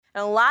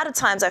And a lot of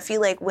times I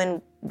feel like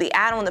when they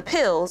add on the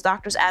pills,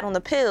 doctors add on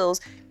the pills,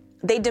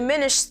 they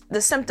diminish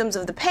the symptoms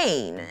of the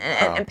pain.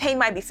 And pain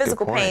might be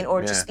physical pain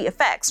or just the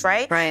effects,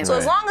 right? Right. So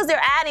as long as they're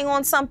adding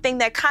on something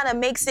that kind of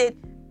makes it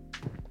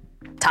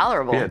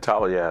tolerable. Yeah,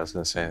 I was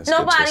gonna say.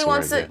 Nobody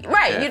wants to,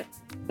 right?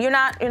 You're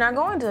not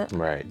going to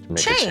make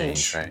change. A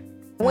change, right?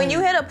 When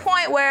you hit a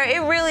point where it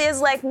really is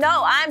like,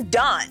 no, I'm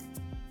done.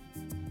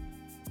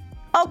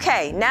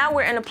 Okay, now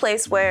we're in a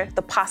place where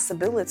the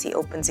possibility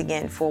opens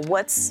again for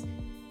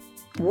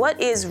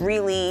what is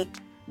really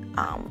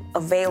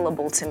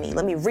available to me.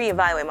 Let me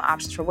reevaluate my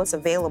options for what's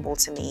available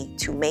to me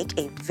to make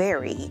a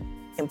very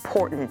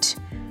important,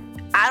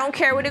 I don't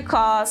care what it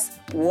costs,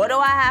 what do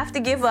I have to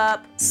give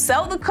up?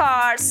 Sell the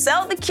car,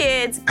 sell the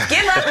kids,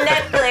 give up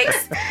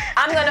Netflix.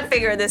 I'm gonna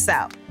figure this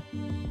out.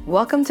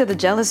 Welcome to The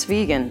Jealous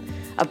Vegan,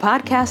 a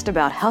podcast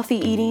about healthy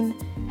eating,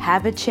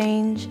 habit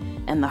change,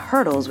 and the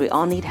hurdles we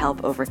all need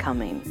help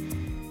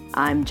overcoming.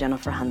 I'm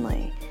Jennifer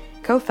Hunley,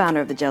 co-founder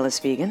of The Jealous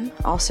Vegan,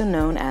 also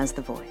known as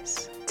The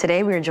Voice.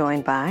 Today we are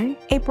joined by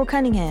April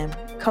Cunningham,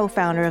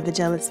 co-founder of The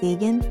Jealous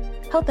Vegan,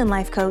 health and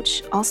life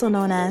coach, also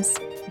known as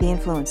The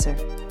Influencer.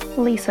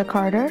 Lisa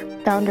Carter,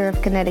 founder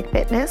of Kinetic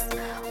Fitness,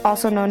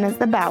 also known as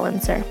The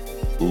Balancer.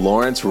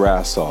 Lawrence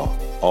Rassall,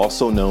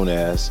 also known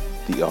as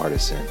The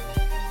Artisan.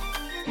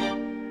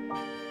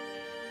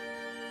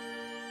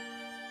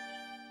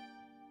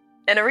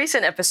 In a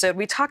recent episode,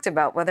 we talked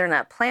about whether or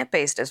not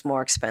plant-based is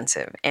more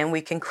expensive, and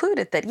we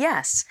concluded that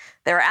yes,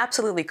 there are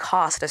absolutely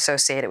costs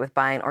associated with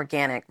buying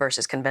organic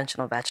versus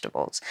conventional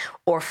vegetables,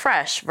 or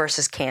fresh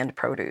versus canned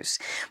produce.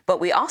 But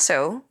we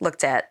also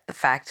looked at the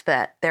fact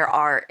that there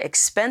are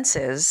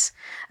expenses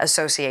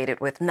associated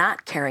with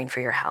not caring for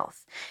your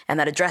health, and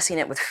that addressing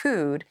it with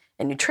food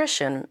and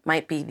nutrition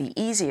might be the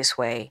easiest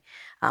way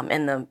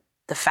and the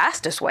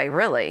fastest way,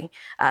 really,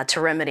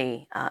 to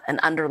remedy an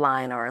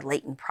underlying or a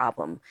latent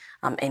problem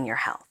in your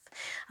health.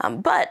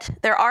 But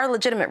there are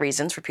legitimate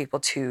reasons for people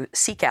to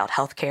seek out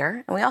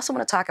healthcare, and we also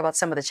want to talk about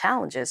some of the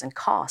challenges and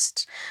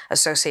costs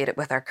associated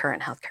with our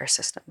current healthcare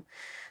system.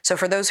 So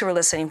for those who are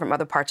listening from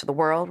other parts of the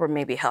world where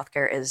maybe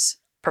healthcare is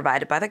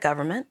provided by the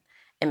government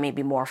and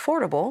maybe more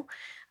affordable,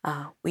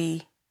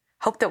 we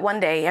hope that one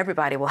day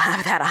everybody will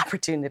have that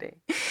opportunity.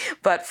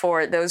 But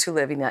for those who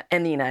live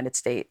in the United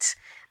States,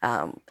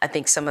 I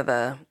think some of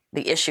the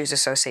issues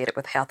associated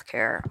with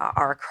healthcare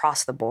are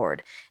across the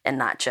board and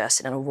not just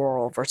in a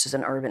rural versus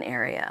an urban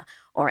area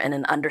or in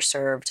an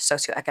underserved,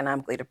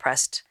 socioeconomically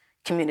depressed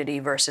community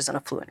versus an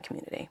affluent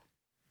community.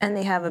 And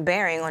they have a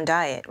bearing on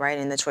diet, right?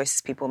 And the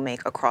choices people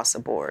make across the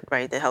board,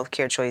 right? The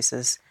healthcare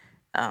choices,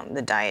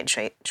 the diet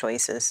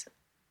choices,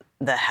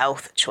 the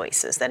health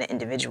choices that an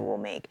individual will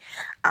make.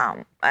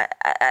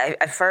 I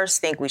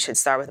first think we should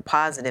start with the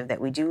positive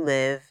that we do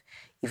live,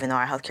 even though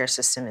our healthcare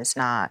system is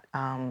not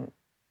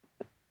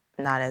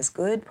as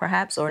good,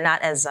 perhaps, or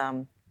not as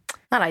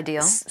not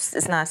ideal.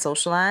 It's not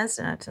socialized,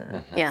 not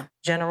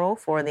general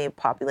for the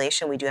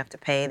population. We do have to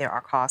pay. There are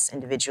costs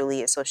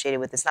individually associated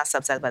with it. It's not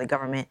subsidized by the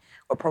government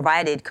or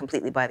provided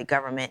completely by the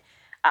government.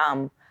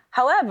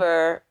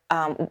 However,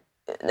 the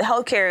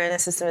healthcare in the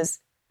system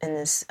in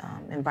this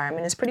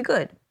environment is pretty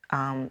good.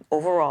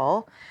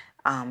 Overall,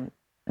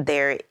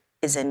 there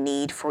is a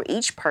need for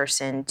each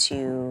person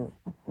to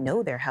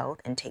know their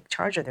health and take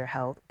charge of their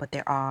health, but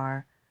there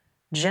are,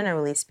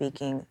 generally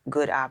speaking,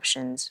 good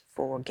options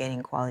for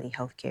getting quality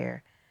health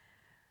care.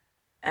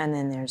 And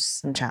then there's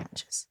some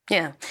challenges.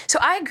 Yeah. So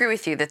I agree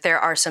with you that there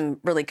are some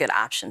really good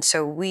options.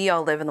 So we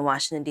all live in the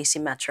Washington, D.C.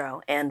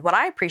 metro. And what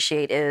I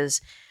appreciate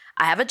is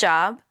I have a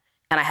job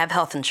and I have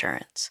health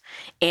insurance.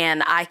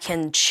 And I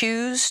can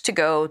choose to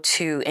go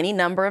to any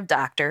number of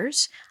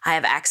doctors. I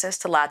have access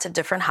to lots of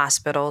different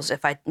hospitals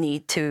if I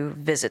need to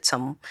visit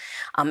some.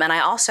 And I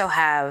also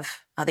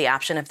have the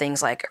option of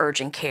things like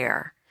urgent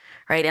care,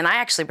 right? And I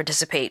actually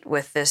participate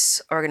with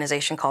this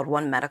organization called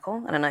One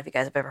Medical. I don't know if you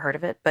guys have ever heard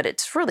of it, but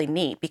it's really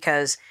neat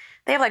because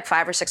they have like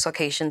 5 or 6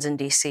 locations in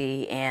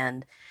DC,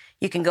 and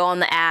you can go on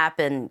the app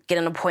and get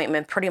an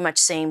appointment pretty much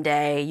same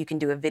day. You can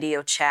do a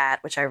video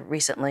chat, which I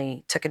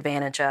recently took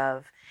advantage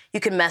of. You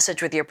can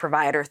message with your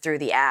provider through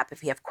the app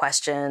if you have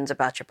questions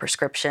about your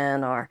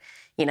prescription or,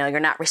 you're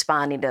not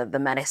responding to the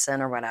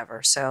medicine or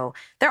whatever. So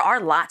there are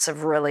lots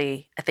of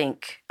really, I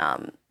think,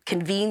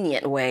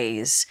 convenient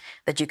ways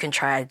that you can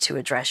try to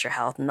address your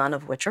health, none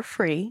of which are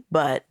free,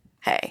 but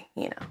hey,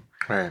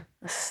 Right.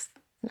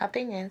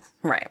 Nothing is.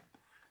 Right.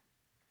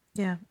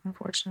 Yeah,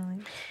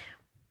 unfortunately.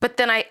 But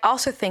then I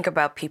also think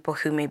about people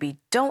who maybe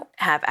don't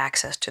have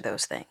access to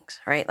those things,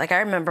 right? Like I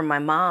remember my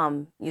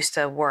mom used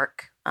to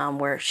work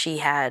where she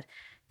had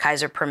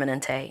Kaiser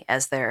Permanente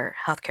as their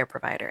healthcare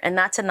provider. And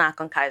not to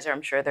knock on Kaiser,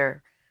 I'm sure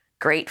they're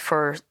great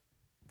for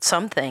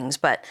some things,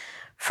 but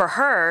for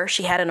her,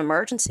 she had an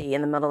emergency in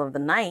the middle of the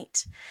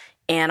night.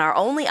 And our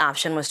only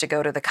option was to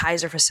go to the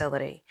Kaiser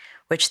facility,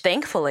 which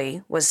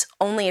thankfully was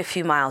only a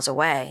few miles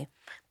away.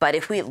 But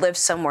if we had lived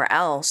somewhere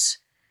else,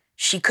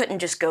 she couldn't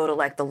just go to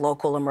like the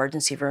local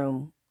emergency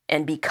room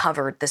and be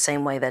covered the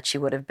same way that she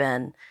would have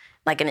been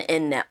like an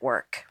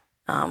in-network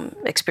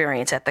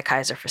experience at the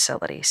Kaiser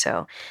facility.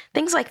 So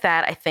things like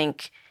that, I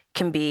think,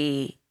 can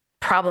be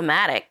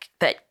problematic,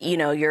 that, you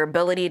know, your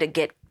ability to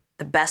get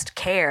the best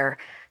care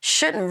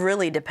shouldn't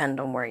really depend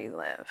on where you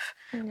live.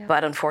 Yeah.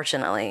 But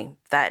unfortunately,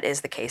 that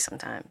is the case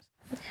sometimes.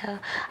 Yeah,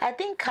 I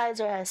think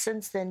Kaiser has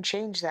since then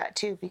changed that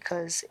too,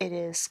 because it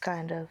is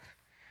kind of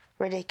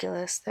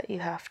ridiculous that you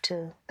have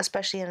to,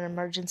 especially in an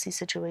emergency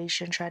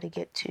situation, try to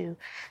get to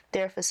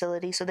their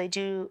facility. So they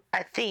do,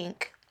 I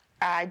think,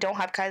 I don't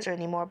have Kaiser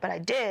anymore, but I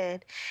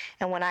did.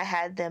 And when I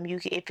had them,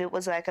 if it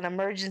was like an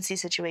emergency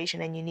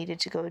situation and you needed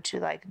to go to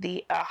like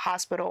the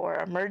hospital or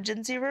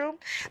emergency room,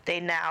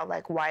 they now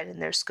like widen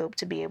their scope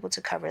to be able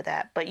to cover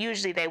that. But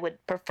usually they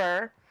would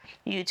prefer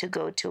you to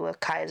go to a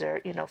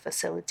Kaiser,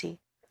 facility.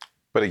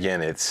 But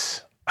again,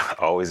 it's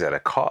always at a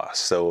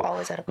cost. So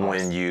always at a cost.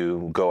 When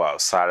you go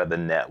outside of the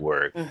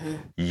network,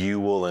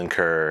 you will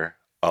incur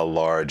a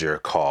larger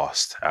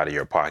cost out of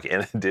your pocket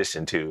in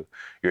addition to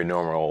your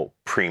normal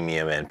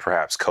premium and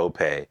perhaps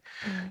copay.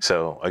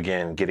 So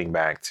again, getting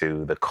back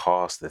to the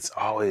cost, it's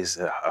always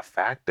a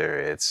factor.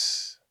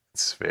 It's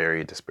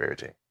very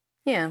disparaging.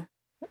 Yeah.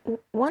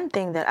 One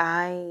thing that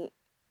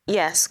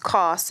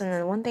cost, and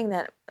then one thing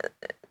that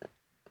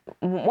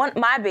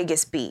my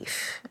biggest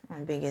beef,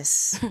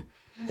 beef,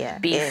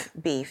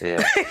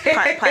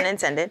 yeah. pun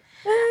intended,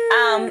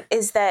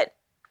 is that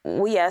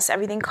yes,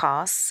 everything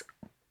costs.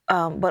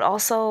 But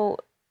also,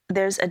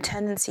 there's a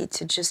tendency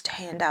to just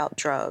hand out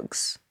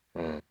drugs.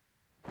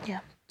 Yeah.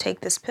 Take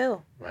this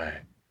pill.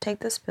 Right. Take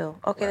this pill.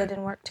 Okay, that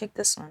didn't work. Take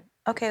this one.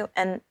 Okay,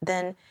 and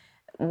then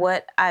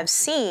what I've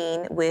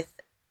seen with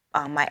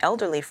my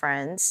elderly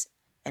friends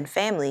and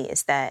family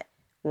is that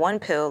one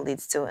pill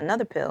leads to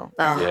another pill,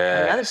 and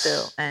another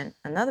pill, and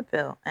another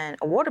pill, and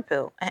a water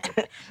pill,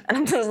 and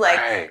I'm just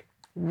like,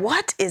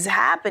 what is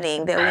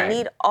happening? That we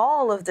need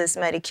all of this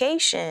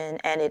medication,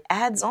 and it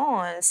adds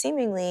on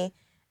seemingly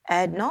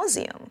ad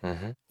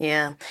nauseum.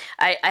 Yeah.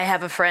 I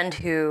have a friend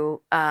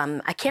who,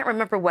 I can't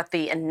remember what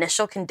the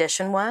initial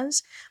condition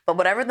was, but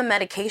whatever the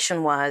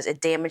medication was, it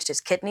damaged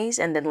his kidneys.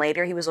 And then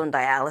later he was on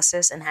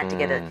dialysis and had to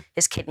get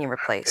his kidney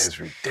replaced. It's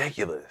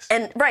ridiculous.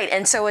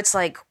 And so it's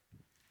like,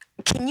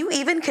 can you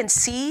even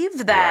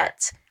conceive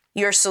that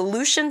your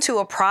solution to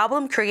a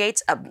problem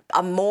creates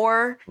a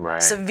more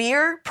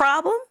severe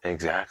problem?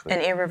 Exactly.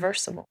 And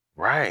irreversible.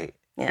 Right.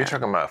 Yeah. You're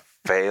talking about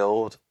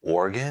failed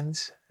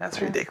organs? That's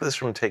ridiculous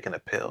from taking a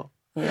pill.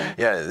 Yeah.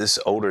 This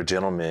older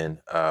gentleman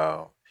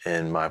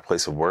in my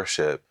place of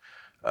worship,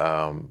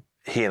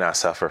 he and I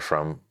suffer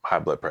from high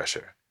blood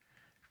pressure.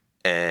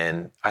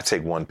 And I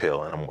take one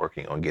pill and I'm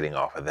working on getting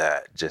off of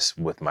that just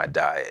with my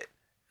diet.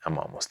 I'm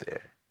almost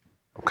there.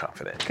 I'm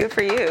confident. Good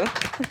for you.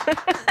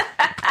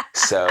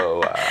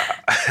 So,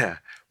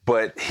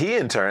 but he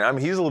in turn,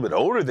 he's a little bit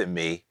older than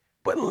me,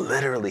 but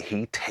literally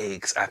he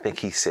takes, I think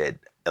he said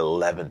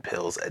 11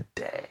 pills a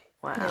day.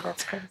 Wow. Yeah,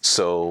 that's crazy.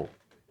 So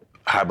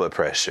high blood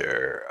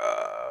pressure,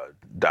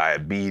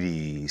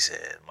 diabetes,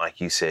 and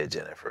like you said,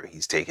 Jennifer,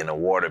 he's taking a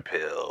water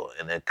pill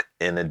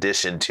in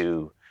addition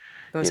to,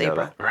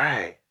 April.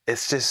 Right.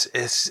 It's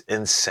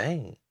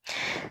insane.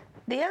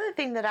 The other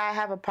thing that I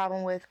have a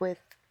problem with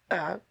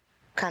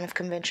kind of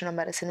conventional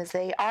medicine is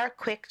they are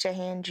quick to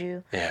hand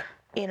you,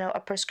 a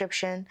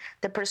prescription.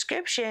 The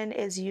prescription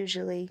is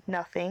usually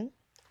nothing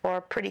or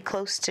pretty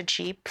close to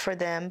cheap for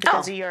them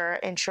because your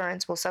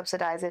insurance will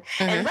subsidize it.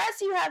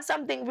 Unless you have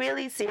something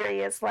really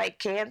serious like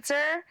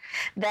cancer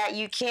that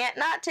you can't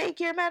not take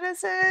your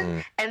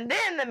medicine, and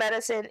then the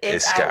medicine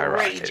is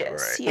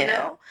outrageous, you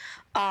know?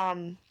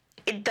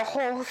 The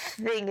whole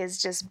thing is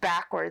just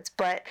backwards,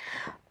 but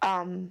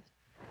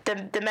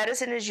the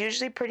medicine is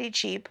usually pretty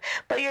cheap,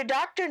 but your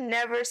doctor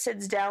never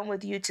sits down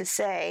with you to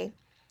say,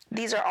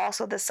 these are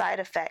also the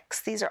side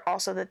effects. These are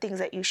also the things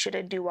that you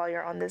shouldn't do while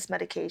you're on this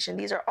medication.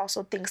 These are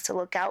also things to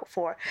look out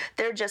for.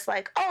 They're just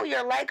like, oh,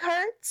 your leg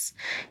hurts?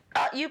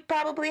 You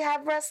probably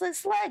have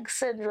restless leg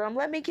syndrome.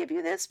 Let me give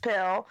you this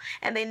pill.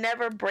 And they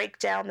never break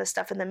down the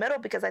stuff in the middle,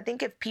 because I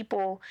think if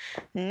people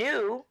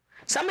knew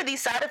some of these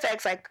side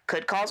effects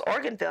could cause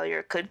organ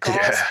failure, could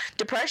cause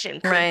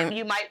depression.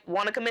 You might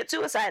want to commit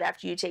suicide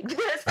after you take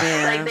this.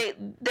 Yeah.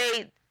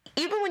 They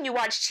even when you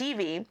watch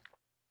TV,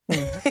 those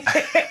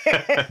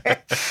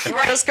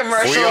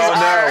commercials. We all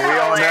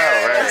know,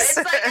 right? It's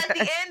like at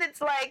the end,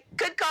 it's like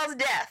could cause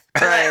death.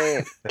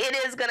 Right.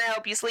 It is gonna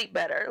help you sleep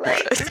better.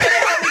 Like it's gonna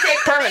help you take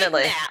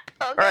permanently. A nap.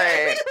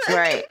 Okay?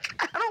 Right.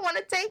 I don't want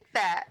to take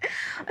that.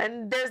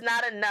 And there's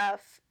not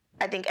enough,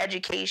 I think,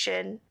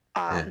 education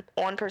on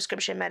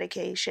prescription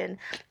medication,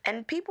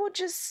 and people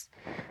just,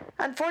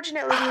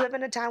 unfortunately, we live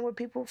in a time where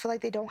people feel like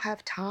they don't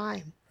have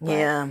time.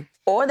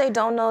 Or they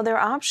don't know their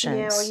options.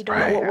 Yeah, or you don't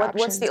know your options.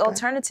 What's the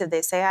alternative?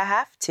 They say, I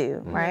have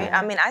to, right?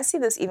 I mean, I see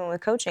this even with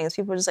coaching. Is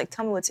people are just like,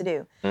 tell me what to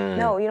do.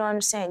 No, you don't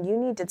understand. You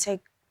need to take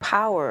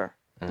power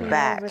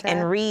back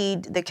and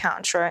read the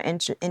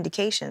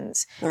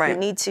contraindications. You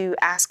need to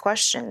ask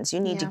questions. You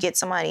need to get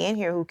somebody in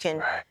here who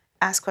can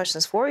ask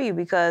questions for you,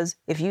 because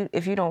if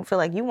you don't feel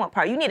like you want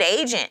power, you need an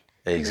agent.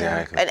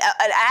 Exactly. An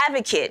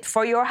advocate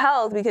for your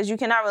health, because you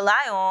cannot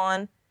rely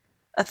on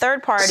a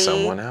third party,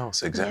 someone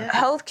else, exactly,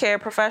 healthcare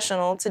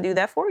professional to do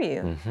that for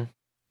you. Mm-hmm.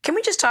 Can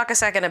we just talk a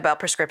second about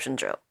prescription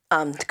drugs?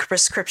 That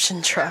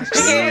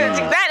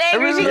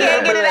angry, she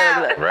can't get it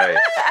out. Right.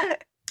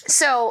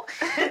 So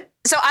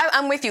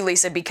I'm with you,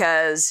 Lisa,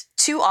 because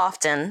too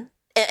often,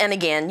 and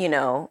again, you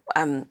know,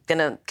 I'm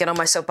gonna get on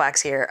my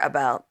soapbox here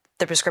about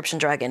the prescription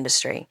drug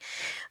industry,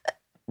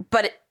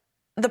 but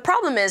the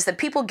problem is that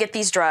people get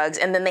these drugs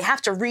and then they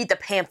have to read the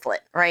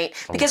pamphlet, right?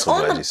 Because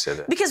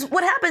because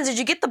what happens is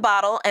you get the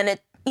bottle and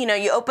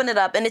you open it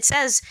up and it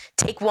says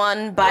take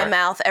one by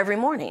mouth every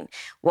morning.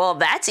 Well,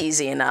 that's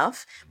easy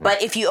enough.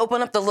 But if you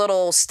open up the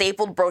little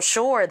stapled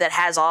brochure that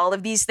has all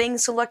of these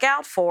things to look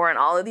out for and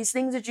all of these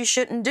things that you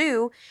shouldn't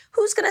do,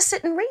 who's going to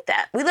sit and read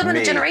that? We live in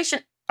a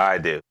generation. I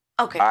do.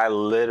 Okay. I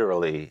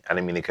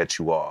didn't mean to cut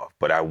you off,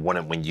 but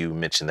when you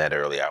mentioned that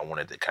earlier, I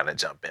wanted to kind of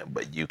jump in,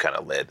 but you kind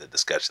of led the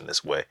discussion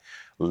this way.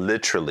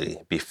 Literally,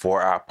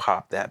 before I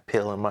pop that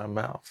pill in my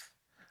mouth,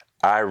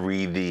 I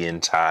read the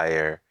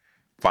entire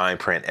fine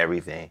print,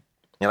 everything.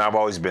 And I've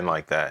always been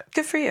like that.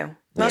 Good for you.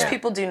 Most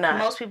people do not.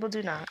 Most people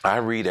do not. I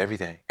read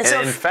everything.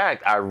 And in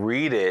fact, I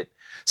read it.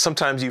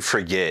 Sometimes you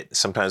forget.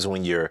 Sometimes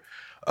when you're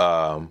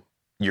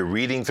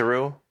reading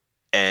through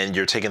and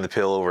you're taking the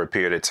pill over a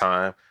period of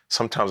time,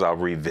 sometimes I'll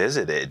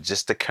revisit it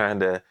just to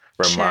kind of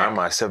remind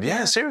myself,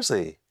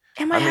 seriously.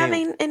 Am I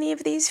having any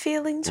of these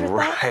feelings or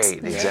thoughts?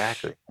 Right,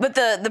 exactly. But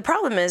the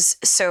problem is,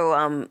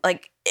 and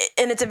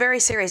it's a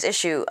very serious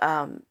issue.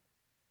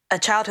 A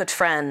childhood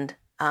friend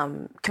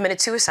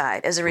committed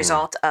suicide as a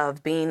result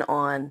of being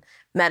on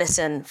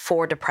medicine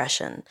for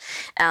depression.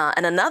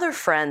 And another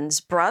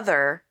friend's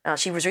brother,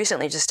 she was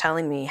recently just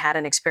telling me, had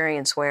an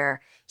experience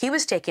where he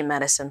was taking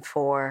medicine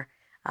for,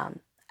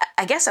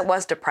 I guess it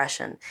was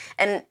depression.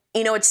 And,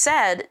 it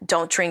said,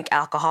 don't drink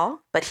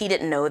alcohol, but he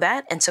didn't know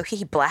that. And so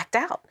he blacked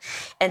out.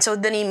 And so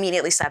then he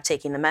immediately stopped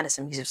taking the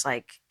medicine. He's just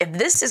like, if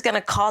this is going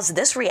to cause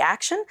this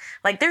reaction,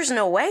 there's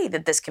no way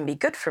that this can be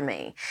good for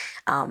me.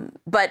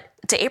 But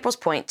to April's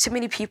point, too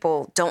many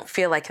people don't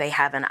feel like they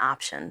have an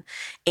option.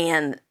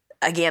 And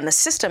again, the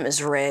system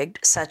is rigged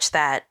such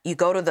that you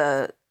go to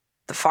the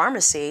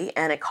pharmacy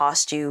and it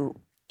costs you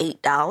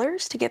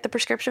 $8 to get the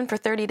prescription for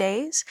 30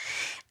 days.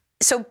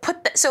 So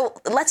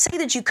let's say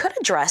that you could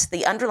address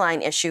the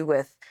underlying issue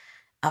with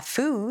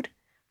food,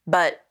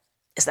 but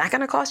it's not going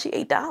to cost you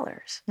 $8.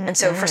 Mm-hmm. And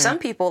so for some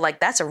people,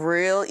 that's a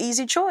real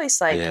easy choice.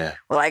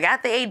 Well, I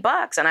got the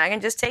 $8 and I can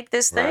just take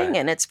this thing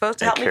and it's supposed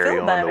to help me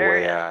feel better. Carry on the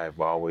way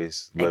I've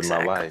always lived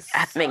my life. I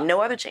have to make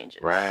no other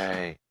changes.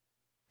 Right.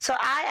 So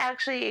I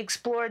actually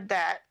explored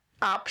that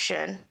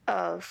option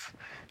of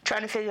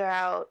trying to figure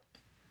out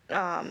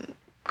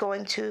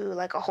going to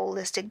a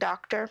holistic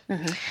doctor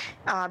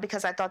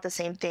because I thought the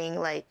same thing.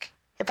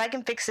 If I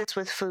can fix this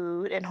with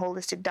food, and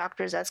holistic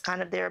doctors, that's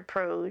kind of their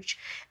approach.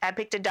 I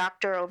picked a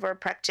doctor over a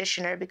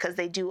practitioner because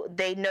they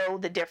know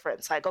the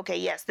difference. Okay,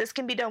 yes, this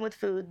can be done with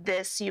food.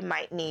 This you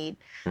might need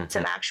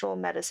some actual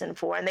medicine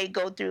for, and they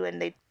go through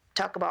and they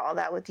talk about all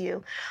that with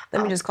you.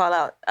 Let me just call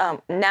out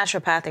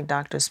naturopathic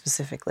doctors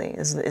specifically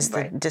is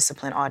the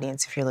discipline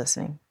audience if you're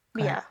listening.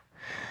 Yeah.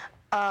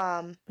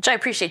 Which I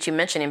appreciate you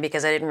mentioning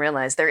because I didn't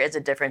realize there is a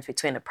difference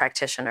between a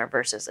practitioner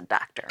versus a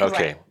doctor.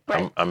 Okay,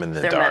 right. I'm in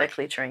the dark. They're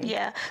medically trained.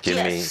 Yeah.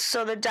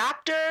 So the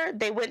doctor,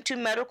 they went to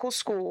medical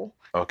school.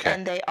 Okay.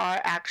 And they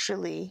are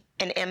actually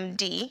an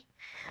MD,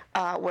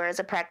 whereas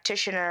a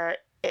practitioner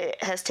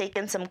has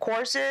taken some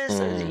courses,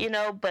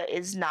 but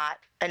is not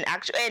an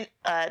actual,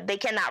 and they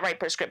cannot write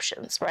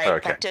prescriptions, right? Okay.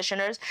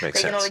 Practitioners, they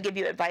can only give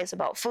you advice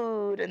about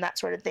food and that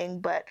sort of thing,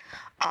 but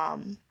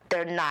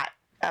they're not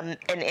an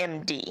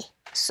MD.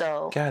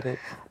 So got it.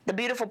 The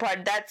beautiful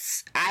part,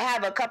 I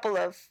have a couple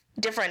of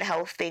different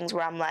health things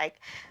where I'm like,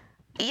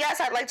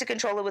 yes, I'd like to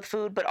control it with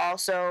food, but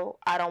also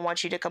I don't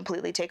want you to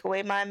completely take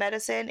away my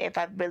medicine if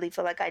I really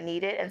feel like I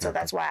need it. And so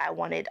that's why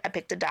I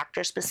picked a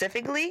doctor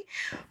specifically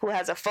who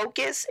has a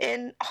focus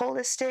in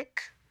holistic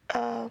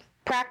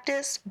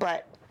practice,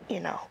 but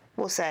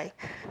we'll say,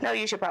 no,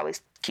 you should probably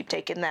keep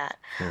taking that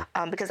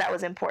because that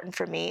was important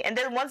for me. And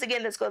then once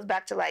again, this goes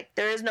back to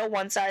there is no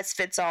one size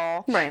fits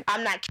all. Right.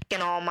 I'm not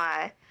kicking all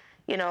my,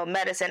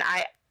 medicine.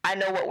 I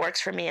know what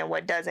works for me and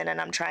what doesn't, and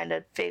I'm trying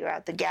to figure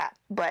out the gap.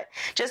 But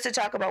just to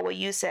talk about what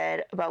you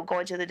said about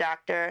going to the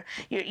doctor,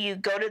 you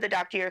go to the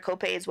doctor, your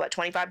copay is what,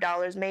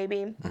 $25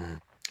 maybe? Mm-hmm.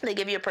 They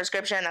give you a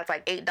prescription that's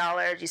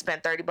 $8. You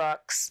spent $30,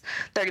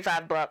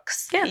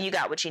 $35. Yeah. And you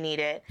got what you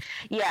needed.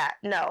 Yeah,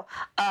 no.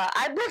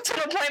 I booked an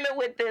appointment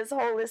with this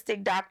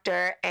holistic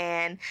doctor,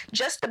 and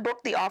just to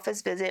book the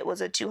office visit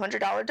was a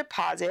 $200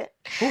 deposit.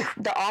 Oof.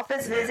 The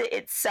office visit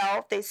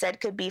itself, they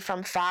said, could be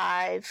from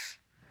 $5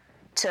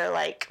 to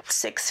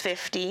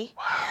 $650.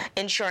 Wow.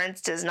 Insurance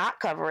does not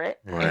cover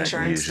it. Right.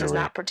 Insurance does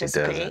not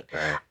participate.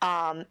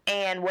 Right.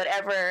 And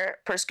whatever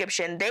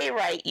prescription they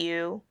write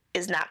you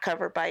is not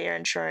covered by your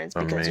insurance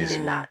because you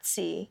did not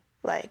see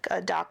like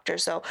a doctor.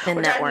 So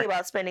we're talking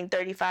about spending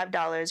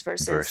 $35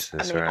 versus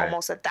I mean,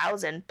 almost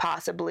 $1,000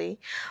 possibly.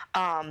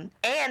 And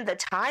the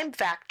time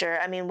factor.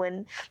 I mean,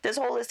 when this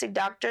holistic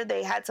doctor,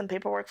 they had some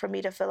paperwork for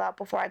me to fill out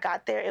before I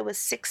got there. It was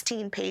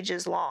 16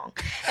 pages long.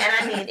 And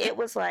I mean, it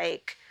was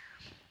like,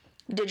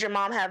 did your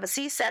mom have a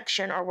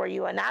C-section or were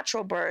you a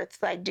natural birth?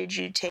 Like, did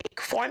you take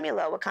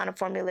formula? What kind of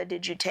formula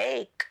did you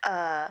take?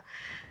 Have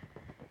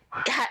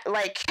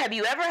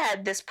you ever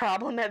had this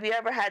problem? Have you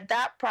ever had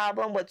that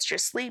problem? What's your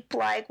sleep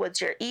like? What's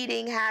your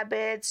eating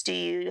habits? Do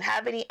you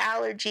have any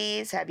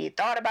allergies? Have you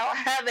thought about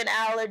having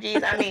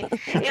allergies? I mean,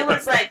 it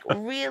was like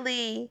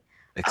really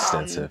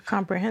extensive,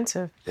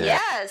 comprehensive. Yeah.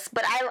 Yes,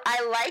 but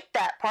I like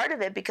that part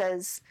of it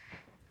because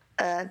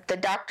the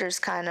doctor's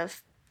kind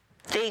of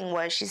thing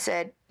was, she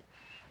said,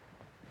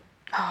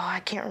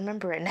 I can't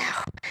remember it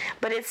now,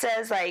 but it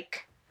says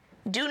like,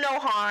 do no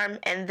harm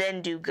and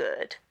then do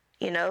good,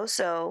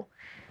 so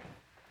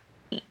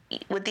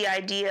with the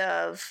idea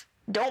of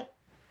don't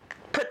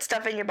put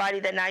stuff in your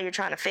body that now you're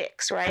trying to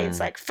fix, right? It's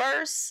like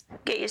first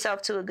get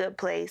yourself to a good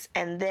place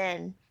and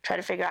then try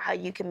to figure out how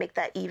you can make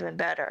that even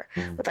better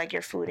with like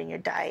your food and your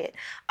diet.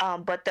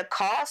 But the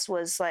cost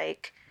was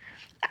like,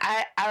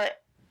 I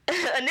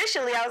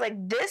initially I was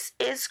like, this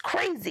is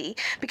crazy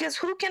because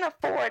who can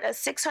afford a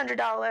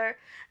 $600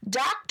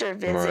 doctor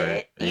visit?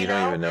 Right. You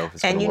don't even know if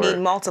it's and you work.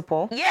 Need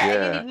multiple.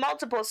 Yeah, you need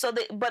multiple. So,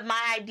 but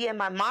my idea in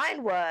my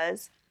mind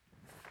was,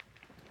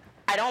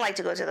 I don't like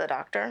to go to the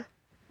doctor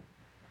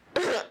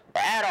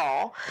at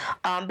all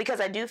because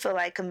I do feel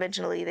like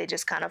conventionally they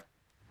just kind of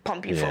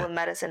pump you full of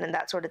medicine and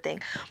that sort of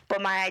thing.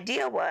 But my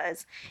idea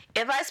was,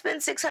 if I spend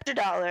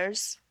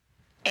 $600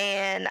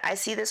 and I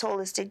see this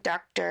holistic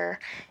doctor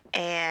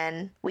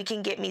and we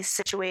can get me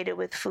situated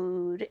with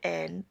food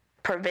and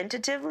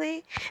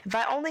preventatively, if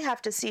I only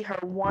have to see her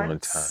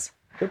once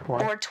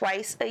or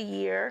twice a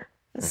year,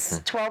 it's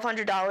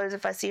 $1,200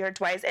 if I see her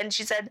twice. And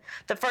she said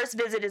the first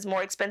visit is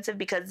more expensive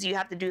because you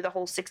have to do the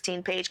whole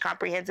 16-page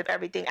comprehensive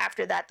everything.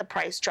 After that, the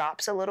price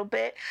drops a little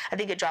bit. I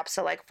think it drops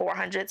to like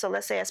 $400. So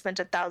let's say I spent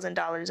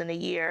 $1,000 in a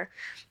year.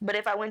 But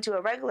if I went to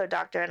a regular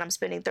doctor and I'm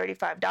spending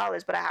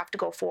 $35, but I have to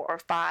go 4 or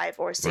 5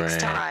 or 6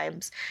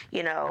 times,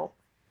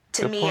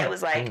 to me it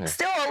was like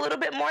still a little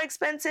bit more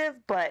expensive,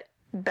 but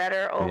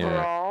better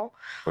overall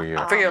for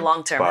your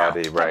long-term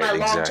body, health. right? For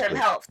my long-term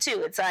health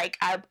too. It's like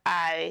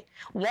I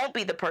won't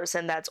be the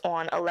person that's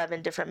on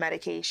 11 different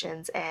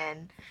medications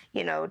and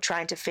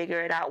trying to figure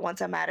it out once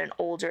I'm at an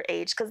older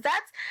age, because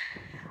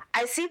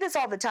I see this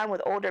all the time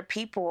with older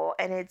people,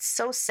 and it's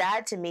so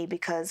sad to me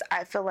because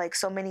I feel like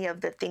so many of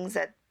the things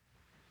that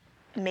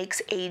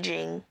makes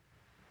aging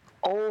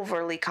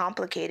overly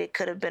complicated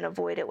could have been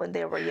avoided when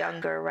they were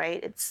younger,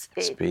 right?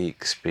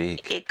 Speak.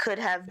 It could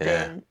have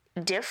been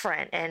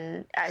different,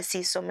 and I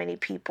see so many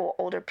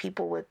older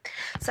people with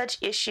such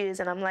issues,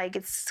 and I'm like,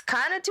 it's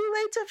kind of too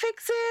late to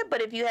fix it,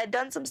 but if you had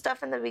done some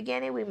stuff in the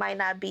beginning, we might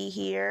not be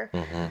here.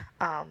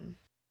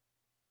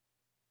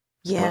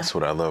 That's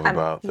what I love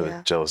about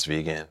the Jealous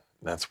Vegan.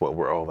 That's what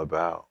we're all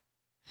about.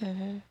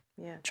 Trying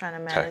to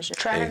manage it.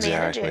 Trying to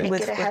manage it and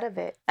get ahead of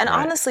it. And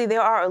honestly,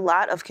 there are a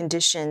lot of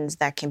conditions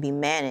that can be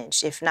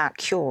managed, if not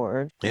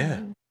cured,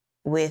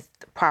 with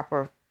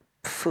proper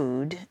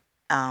food,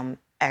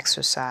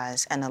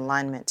 exercise, and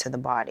alignment to the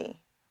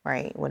body,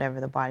 right? Whatever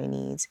the body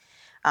needs.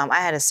 I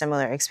had a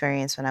similar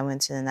experience when I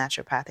went to the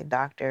naturopathic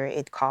doctor.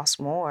 It cost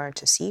more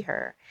to see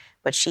her,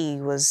 but she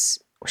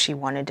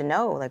wanted to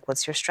know, like,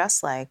 what's your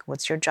stress like?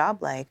 What's your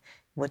job like?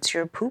 What's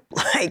your poop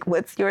like?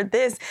 What's your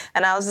this?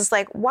 And I was just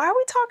like, why are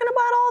we talking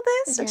about all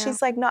this? And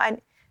she's like, no,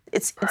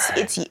 it's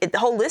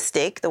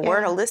holistic. The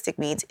word holistic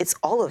means it's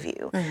all of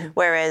you.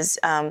 Whereas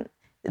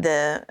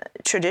the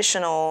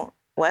traditional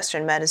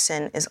Western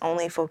medicine is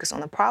only focused on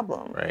the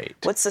problem. Right.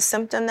 What's the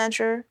symptom that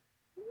you're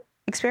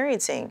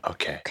experiencing?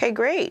 Okay,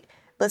 great.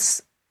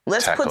 Let's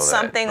put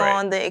something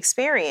on the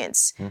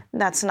experience.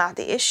 That's not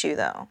the issue,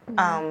 though.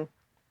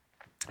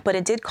 But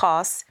it did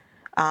cost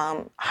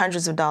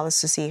hundreds of dollars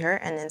to see her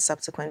and then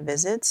subsequent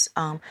visits.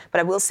 But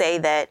I will say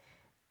that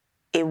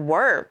it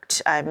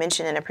worked. I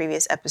mentioned in a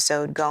previous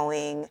episode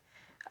not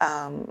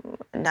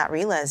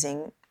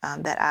realizing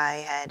that I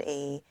had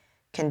a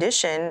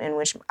condition in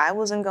which I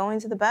wasn't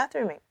going to the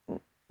bathroom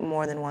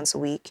more than once a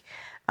week.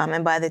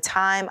 And by the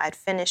time I'd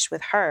finished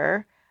with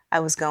her, I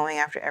was going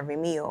after every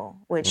meal,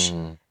 which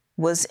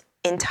was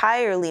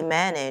entirely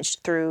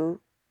managed through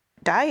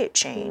diet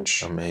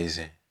change.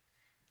 Amazing.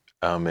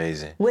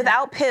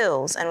 Without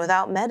pills and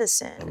without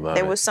medicine.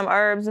 There was some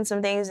herbs and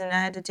some things, and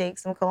I had to take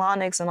some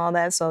colonics and all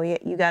that. So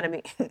you got to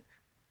be.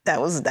 that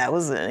was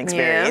an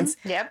experience.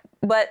 Yeah. Yep.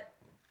 But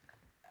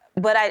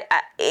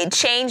it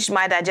changed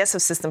my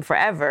digestive system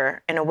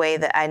forever in a way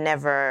that I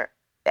never.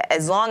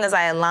 As long as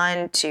I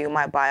aligned to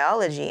my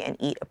biology and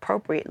eat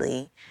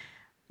appropriately,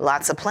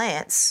 lots of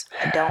plants,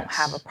 I don't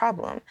have a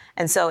problem.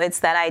 And so it's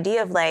that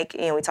idea of like,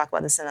 we talked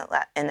about this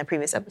in the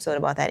previous episode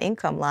about that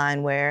income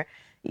line where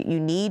you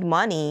need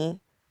money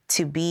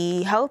to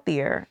be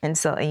healthier. And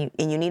so, and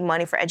you need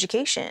money for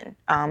education.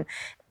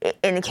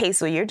 In the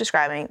case what you're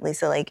describing,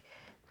 Lisa, like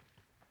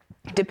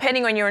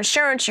depending on your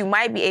insurance, you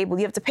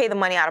have to pay the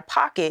money out of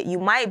pocket. You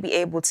might be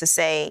able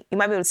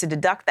to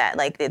deduct that.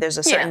 Like there's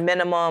a certain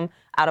minimum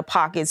out of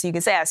pocket. So you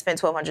can say, I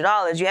spent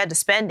 $1,200. You had to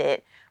spend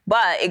it,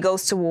 but it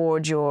goes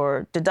towards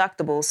your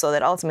deductible so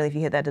that ultimately if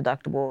you hit that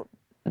deductible,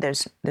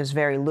 there's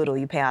very little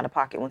you pay out of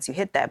pocket once you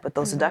hit that. But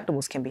those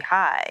deductibles can be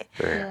high,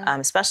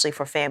 especially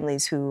for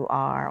families who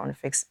are on a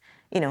fixed,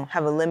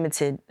 have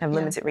limited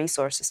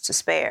resources to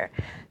spare.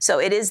 So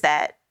it is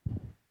that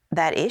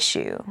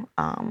issue.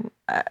 And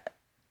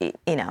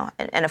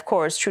of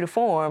course, true to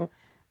form,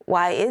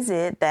 why is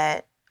it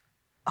that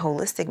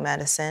holistic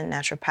medicine,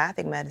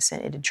 naturopathic medicine,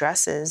 it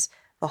addresses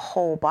the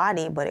whole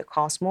body, but it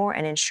costs more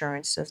and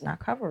insurance does not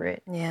cover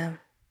it? Yeah.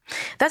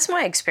 That's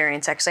my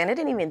experience, actually. And I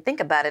didn't even think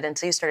about it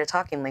until you started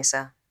talking,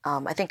 Lisa.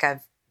 I think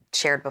I've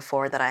shared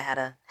before that I had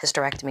a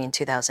hysterectomy in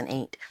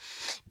 2008.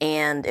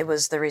 And it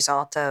was the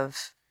result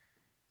of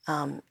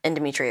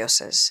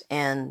endometriosis.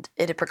 And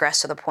it had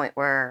progressed to the point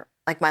where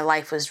my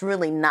life was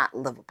really not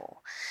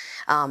livable.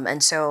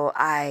 And so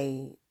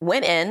I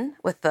went in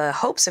with the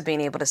hopes of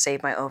being able to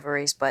save my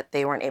ovaries, but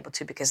they weren't able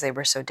to because they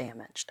were so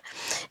damaged.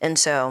 And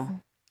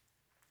so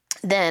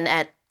then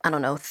at,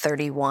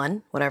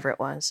 31, whatever it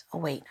was. Oh,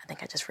 wait, I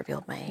think I just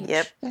revealed my age.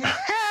 Yep.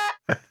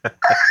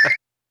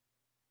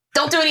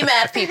 Don't do any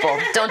math, people.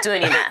 Don't do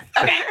any math.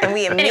 Okay. And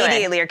we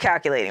immediately are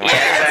calculating. Right?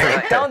 Yeah,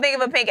 exactly. Don't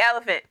think of a pink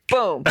elephant.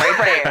 Boom,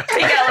 right there.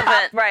 Pink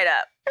elephant. Right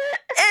up.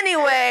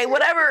 Anyway,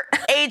 whatever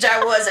age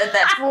I was at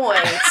that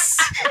point,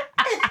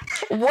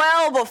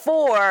 well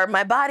before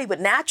my body would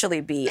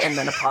naturally be in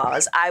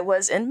menopause, I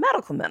was in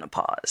medical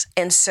menopause.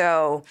 And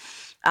so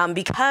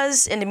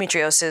because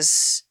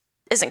endometriosis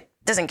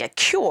doesn't get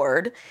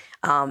cured,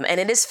 and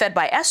it is fed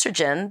by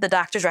estrogen, the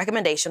doctor's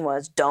recommendation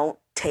was don't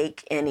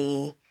take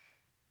any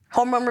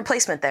hormone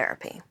replacement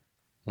therapy.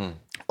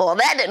 Well,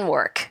 that didn't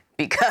work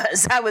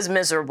because I was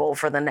miserable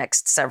for the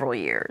next several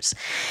years.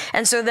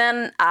 And so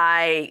then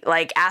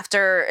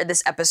after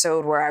this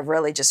episode where I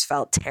really just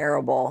felt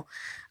terrible,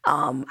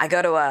 I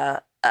go to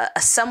a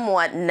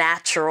somewhat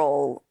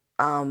natural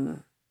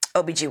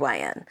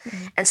OBGYN.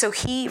 And so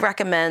he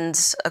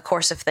recommends a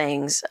course of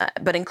things,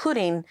 but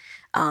including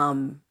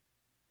I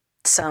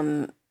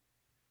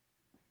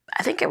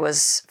think it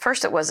was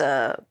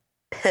a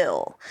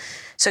pill.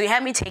 So he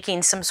had me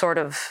taking some sort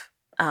of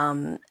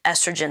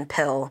estrogen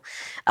pill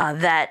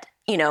that,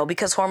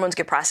 because hormones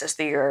get processed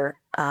through your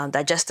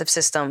digestive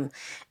system,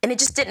 and it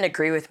just didn't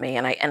agree with me,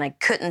 and I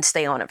couldn't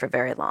stay on it for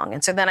very long.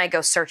 And so then I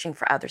go searching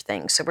for other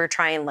things. So we're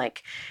trying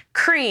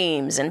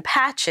creams and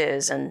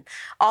patches and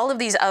all of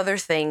these other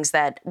things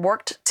that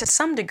worked to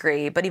some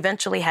degree, but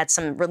eventually had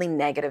some really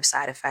negative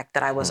side effect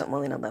that I wasn't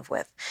willing to live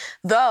with.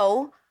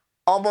 Though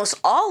almost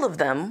all of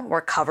them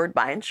were covered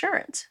by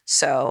insurance.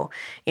 So,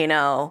 you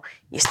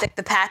stick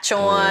the patch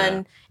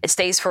on, it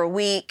stays for a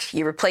week,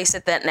 you replace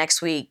it that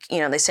next week,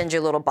 they send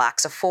you a little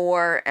box of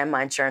 4 and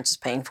my insurance is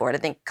paying for it. I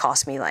think it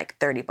cost me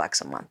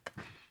 $30 a month.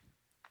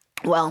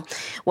 Well,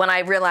 when I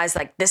realized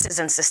this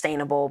isn't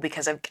sustainable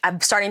because I'm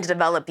starting to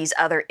develop these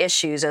other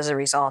issues as a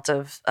result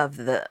of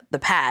the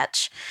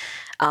patch,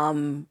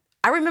 I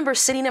remember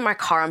sitting in my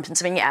car on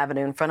Pennsylvania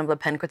Avenue in front of Le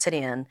Pen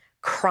Quotidien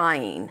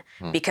crying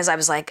because I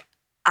was like,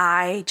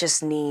 I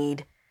just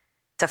need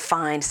to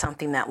find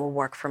something that will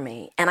work for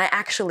me. And I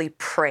actually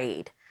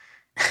prayed.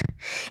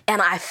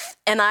 and I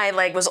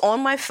was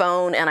on my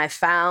phone and I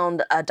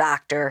found a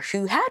doctor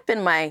who had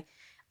been my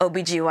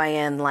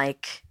OBGYN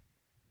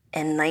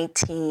in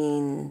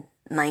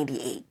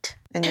 1998.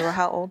 And you were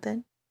how old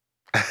then?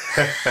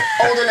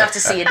 Old enough to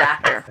see a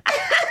doctor.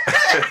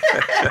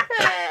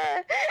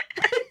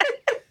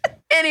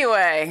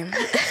 Anyway,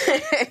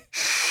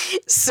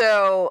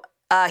 so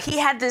he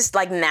had this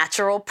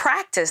natural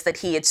practice that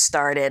he had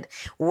started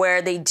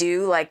where they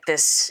do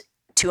this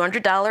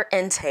 $200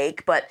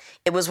 intake, but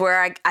it was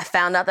where I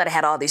found out that I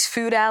had all these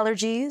food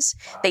allergies.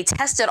 They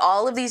tested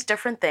all of these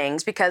different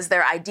things because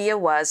their idea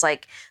was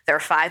there are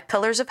 5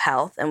 pillars of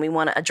health and we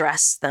want to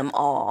address them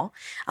all,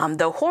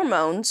 though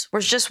hormones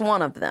was just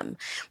one of them.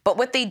 But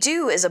what they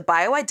do is a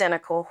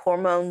bioidentical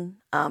hormone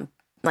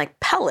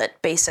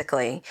pellet,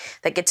 basically,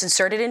 that gets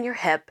inserted in your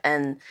hip,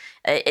 and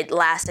it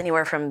lasts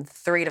anywhere from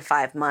 3 to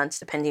 5 months,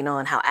 depending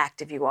on how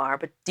active you are.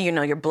 But,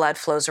 your blood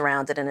flows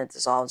around it and it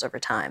dissolves over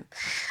time.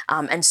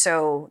 And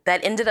so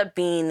that ended up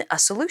being a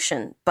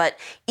solution. But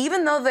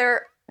even though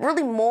they're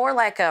really more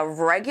like a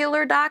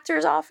regular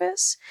doctor's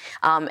office,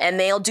 and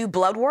they'll do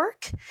blood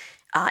work,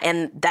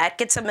 and that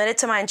gets submitted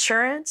to my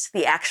insurance,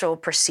 the actual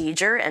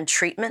procedure and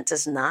treatment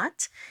does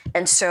not.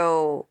 And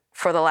so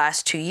for the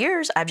last 2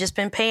 years, I've just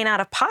been paying out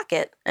of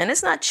pocket, and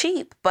it's not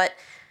cheap,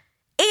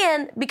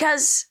 and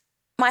because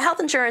my health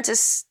insurance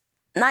is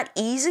not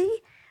easy,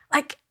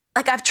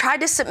 I've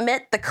tried to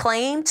submit the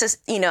claim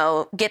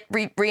to, get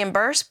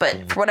reimbursed,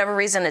 but for whatever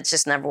reason, it's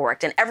just never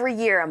worked. And every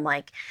year I'm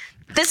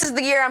this is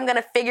the year I'm going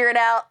to figure it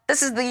out.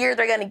 This is the year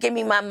they're going to give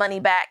me my money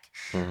back.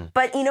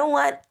 But you know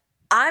what?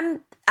 I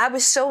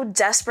was so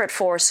desperate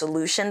for a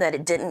solution that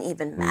it didn't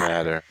even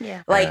matter.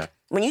 Yeah.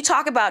 when you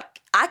talk about,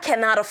 I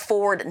cannot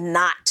afford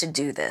not to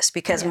do this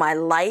because my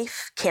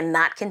life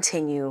cannot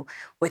continue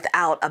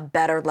without a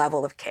better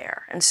level of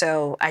care. And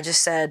so I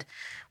just said,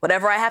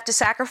 whatever I have to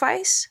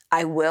sacrifice,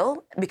 I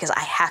will, because I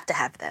have to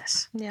have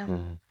this. Yeah.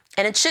 Mm-hmm.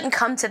 And it shouldn't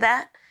come to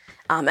that.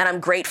 And I'm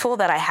grateful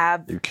that I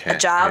have a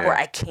job where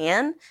I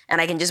can, and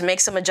I can just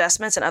make some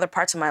adjustments in other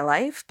parts of my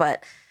life.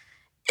 But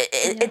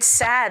it's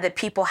sad that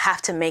people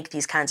have to make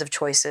these kinds of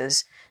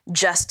choices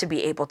just to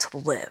be able to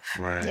live.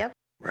 Right. Yep.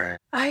 Right.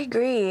 I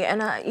agree. And,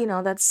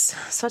 that's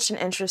such an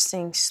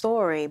interesting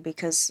story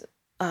because,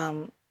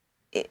 but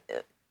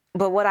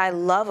what I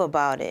love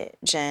about it,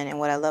 Jen, and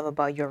what I love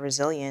about your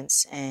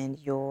resilience and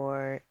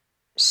your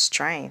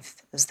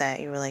strength is that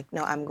you were like,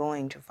 no, I'm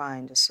going to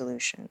find a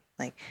solution.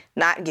 Like,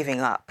 not giving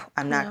up.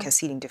 I'm not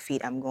conceding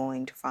defeat. I'm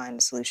going to find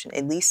a solution,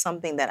 at least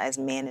something that is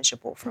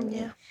manageable for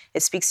me.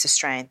 It speaks to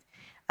strength.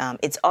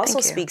 It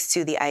also speaks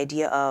to the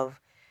idea of,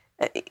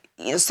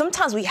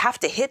 sometimes we have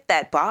to hit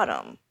that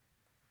bottom.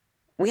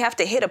 We have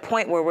to hit a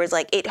point where it's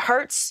like, it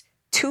hurts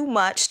too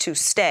much to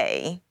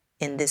stay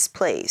in this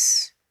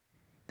place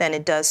than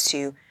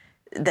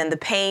the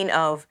pain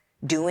of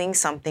doing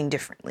something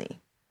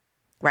differently.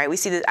 Right?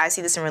 I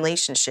see this in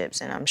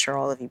relationships, and I'm sure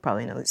all of you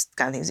probably know these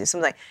kind of things.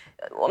 Something like,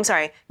 I'm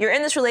sorry, you're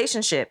in this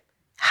relationship.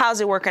 How's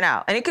it working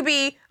out? And it could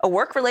be a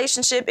work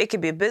relationship. It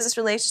could be a business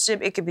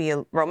relationship. It could be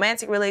a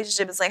romantic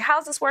relationship. It's like,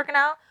 how's this working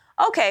out?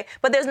 Okay,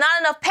 but there's not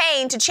enough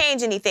pain to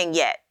change anything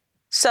yet.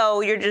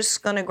 So you're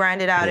just going to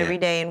grind it out every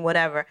day and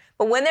whatever.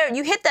 But when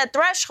you hit that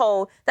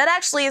threshold, that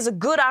actually is a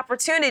good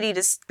opportunity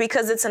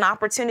because it's an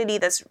opportunity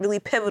that's really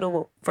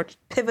pivotal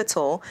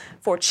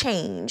for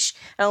change.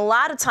 And a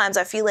lot of times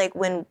I feel like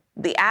when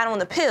doctors add on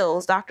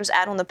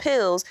the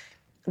pills,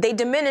 they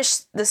diminish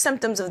the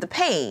symptoms of the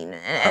pain.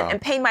 And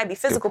pain might be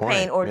physical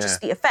pain or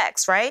just the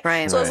effects, right?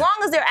 So as long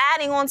as they're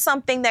adding on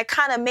something that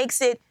kind of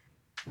makes it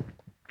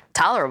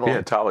tolerable.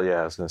 Yeah,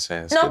 I was going to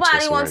say.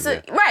 Nobody wants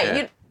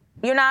to,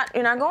 You're not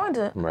going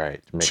to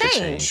make a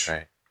change.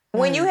 Right.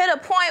 When you hit a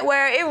point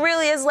where it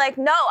really is like,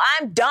 no,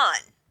 I'm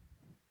done.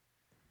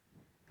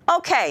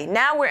 Okay,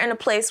 now we're in a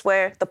place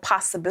where the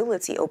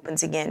possibility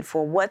opens again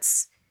for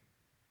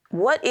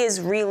what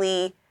is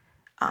really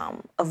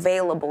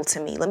available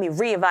to me. Let me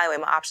reevaluate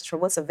my options for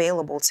what's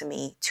available to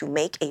me to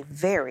make a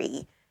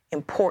very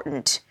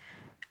important,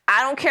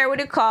 I don't care what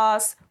it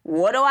costs.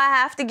 What do I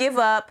have to give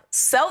up?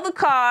 Sell the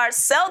car,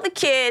 sell the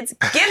kids,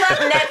 give up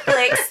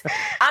Netflix.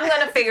 I'm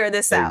going to figure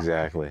this out.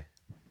 Exactly.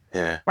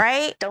 Yeah.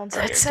 Right?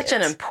 That's such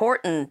an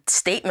important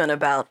statement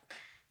about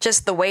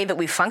just the way that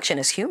we function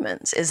as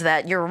humans, is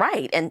that you're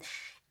right. And,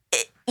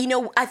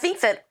 I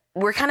think that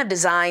we're kind of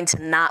designed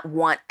to not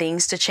want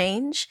things to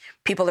change.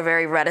 People are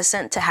very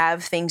reticent to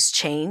have things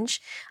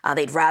change.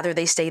 They'd rather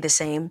they stay the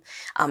same.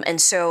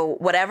 And so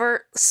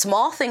whatever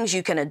small things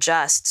you can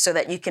adjust so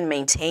that you can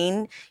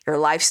maintain your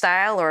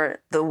lifestyle or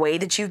the way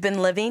that you've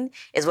been living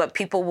is what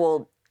people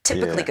will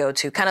typically go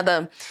to, kind of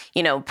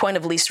the, point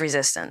of least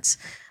resistance.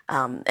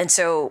 And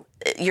so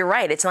you're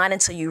right. It's not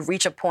until you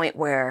reach a point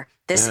where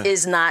this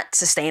is not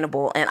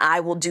sustainable and I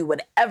will do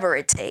whatever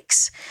it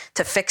takes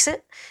to fix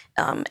it.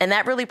 And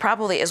that really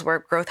probably is where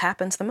growth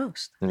happens the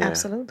most. Yeah.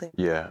 Absolutely.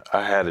 Yeah.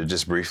 I had it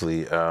just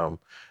briefly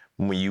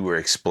when you were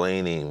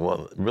explaining,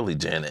 well, really,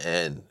 Jen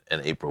and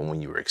April,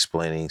 when you were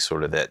explaining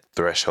sort of that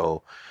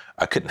threshold,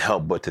 I couldn't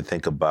help but to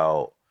think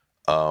about,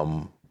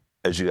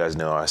 as you guys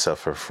know, I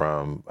suffer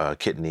from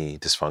kidney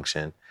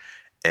dysfunction.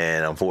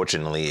 And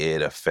unfortunately,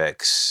 it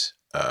affects,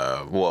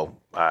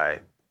 I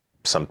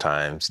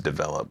sometimes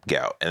develop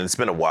gout. And it's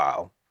been a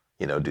while,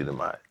 due to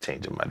my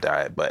change in my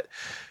diet. But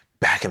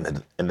back in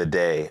the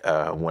day,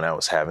 when I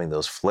was having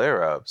those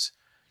flare-ups,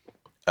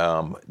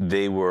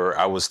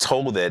 I was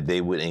told that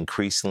they would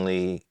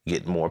increasingly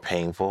get more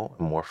painful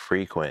and more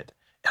frequent.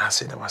 And I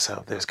said to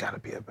myself, there's got to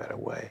be a better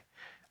way.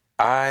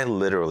 I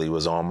literally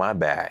was on my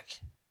back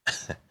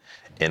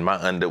in my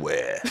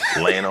underwear,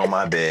 laying on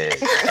my bed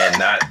and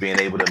not being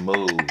able to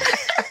move.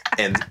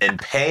 And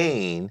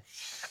pain,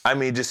 I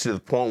mean, just to the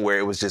point where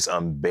it was just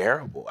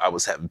unbearable. I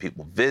was having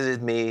people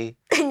visit me.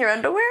 In your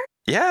underwear?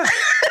 Yeah.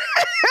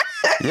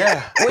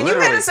 Yeah. When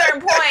literally. you hit a certain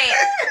point,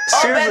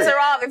 all bets are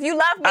off. If you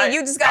love me,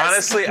 you just got to.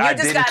 Honestly, I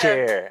didn't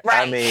care.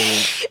 Right. I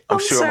mean, I'm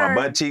sure my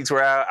butt cheeks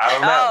were out. I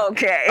don't know.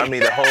 Okay. I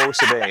mean, the whole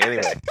shebang.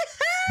 Anyway.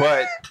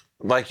 But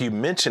like you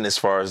mentioned, as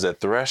far as the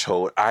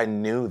threshold, I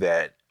knew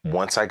that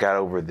once I got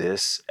over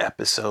this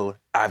episode,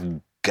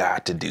 I've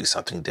got to do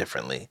something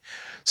differently.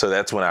 So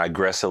that's when I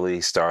aggressively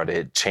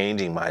started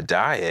changing my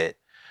diet,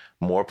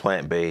 more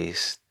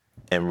plant-based,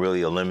 and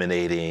really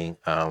eliminating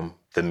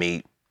the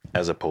meat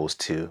as opposed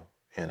to,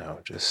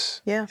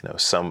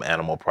 some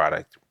animal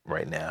product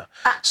right now.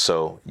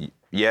 So,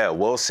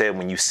 well said.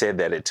 When you said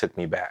that, it took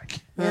me back.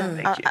 Yeah,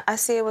 thank you. I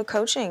see it with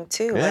coaching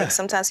too. Yeah. Like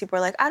sometimes people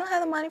are like, I don't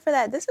have the money for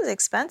that. This is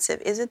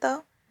expensive. Is it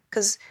though?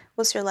 Because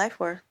what's your life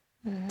worth?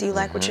 Mm-hmm. Do you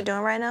like what you're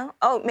doing right now?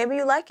 Oh, maybe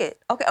you like it.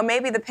 Okay. Or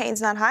maybe the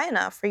pain's not high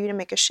enough for you to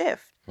make a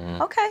shift.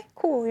 Mm-hmm. Okay,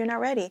 cool. You're not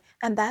ready.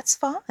 And that's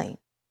fine.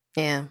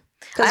 Yeah.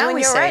 Because when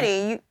you're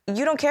ready,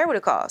 you don't care what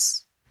it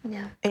costs.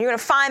 Yeah. And you're going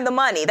to find the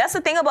money. That's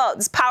the thing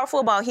that's powerful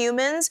about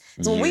humans.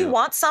 Is when we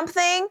want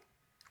something,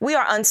 we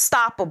are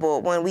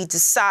unstoppable when we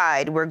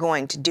decide we're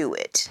going to do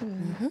it.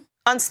 Mm-hmm.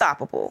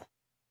 Unstoppable.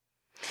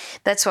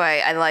 That's why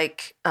I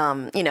like,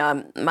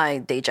 my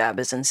day job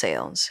is in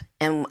sales.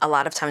 And a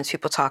lot of times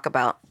people talk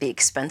about the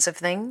expensive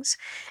things.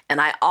 And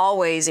I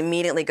always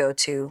immediately go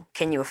to,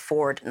 can you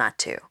afford not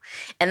to?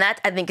 And that,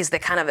 I think, is the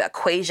kind of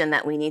equation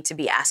that we need to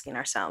be asking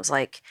ourselves.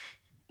 Like,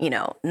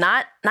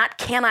 not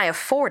can I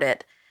afford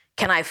it?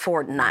 Can I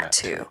afford not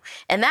to?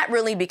 And that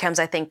really becomes,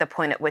 I think, the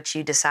point at which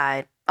you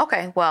decide,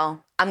 okay,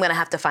 well, I'm going to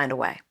have to find a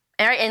way.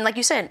 And like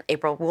you said,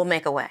 April, we'll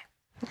make a way.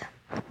 Yeah,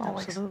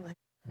 always. Absolutely.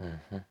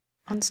 Mm-hmm.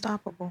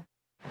 Unstoppable.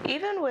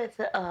 Even with,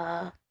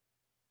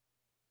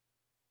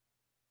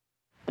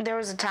 there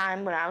was a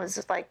time when I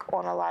was like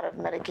on a lot of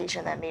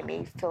medication that made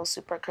me feel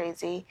super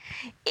crazy.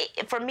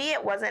 For me,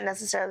 it wasn't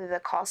necessarily the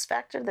cost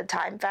factor, the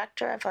time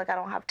factor. I feel like I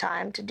don't have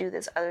time to do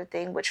this other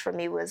thing, which for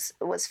me was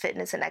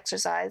fitness and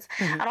exercise.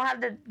 Mm-hmm. I don't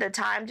have the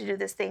time to do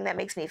this thing that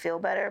makes me feel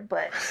better,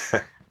 but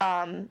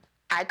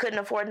I couldn't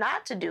afford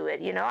not to do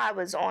it. I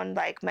was on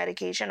like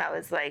medication. I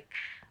was like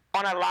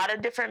on a lot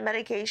of different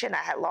medication. I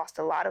had lost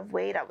a lot of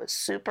weight. I was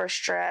super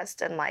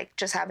stressed and like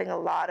just having a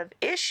lot of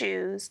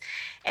issues.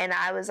 And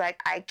I was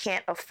like, I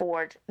can't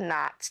afford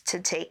not to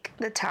take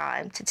the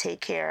time to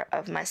take care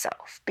of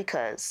myself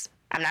because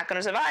I'm not going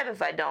to survive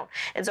if I don't.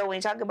 And so when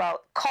you talk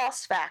about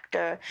cost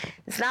factor,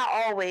 it's not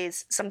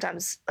always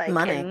sometimes like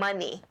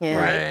money, yeah.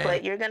 Right?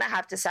 But you're going to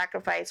have to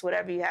sacrifice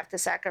whatever you have to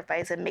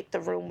sacrifice and make the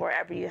room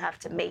wherever you have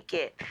to make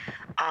it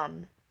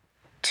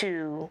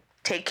to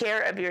take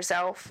care of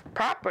yourself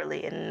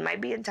properly. And it might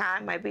be in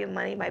time, might be in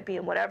money, might be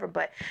in whatever,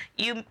 but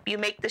you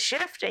make the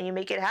shift and you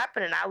make it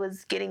happen. And I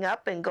was getting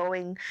up and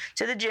going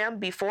to the gym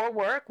before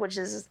work, which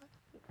is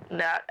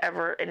not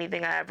ever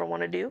anything I ever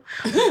want to do,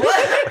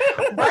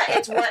 but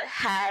it's what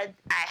I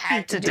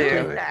had to do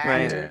it.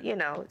 Right.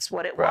 It's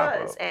what it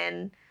was.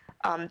 And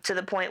to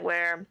the point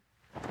where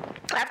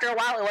after a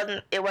while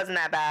it wasn't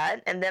that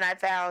bad. And then I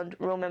found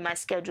room in my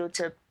schedule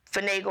to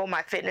finagle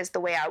my fitness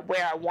the way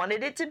where I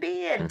wanted it to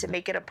be and to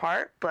make it a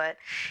part. But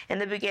in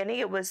the beginning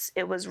it was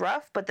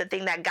rough. But the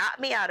thing that got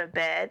me out of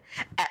bed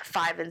at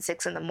 5 and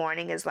 6 in the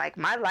morning is like,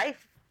 my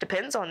life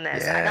depends on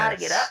this. Yes. I gotta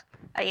get up,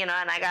 and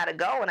I gotta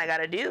go and I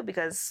gotta do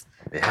because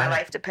my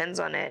life depends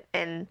on it.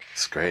 And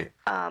it's great.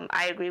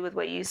 I agree with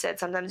what you said.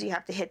 Sometimes you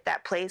have to hit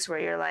that place where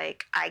you're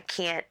like, I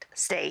can't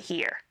stay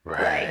here.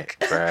 Right.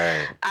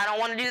 I don't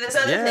want to do this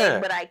other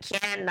thing, but I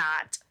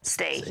cannot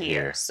stay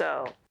here.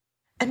 So.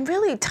 And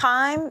really,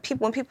 time,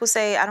 when people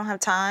say, I don't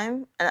have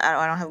time and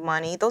I don't have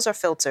money, those are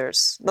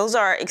filters. Those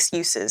are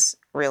excuses,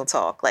 real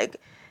talk. Like,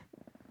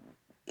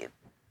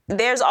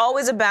 there's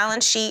always a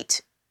balance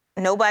sheet.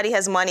 Nobody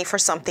has money for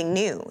something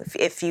new.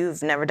 If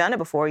you've never done it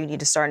before, you need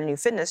to start a new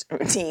fitness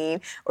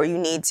routine or you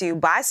need to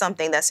buy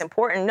something that's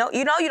important. No,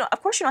 you don't.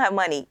 Of course you don't have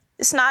money.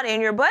 It's not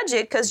in your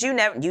budget because you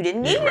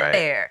didn't need it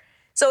there.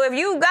 So if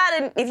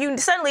you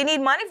suddenly need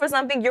money for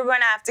something, you're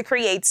going to have to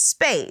create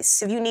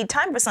space. If you need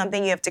time for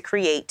something, you have to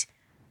create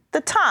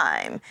the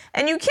time.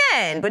 And you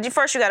can, but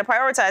first you got to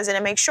prioritize it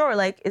and make sure,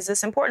 like, is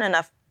this important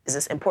enough? Is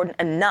this important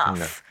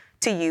enough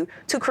to you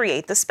to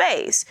create the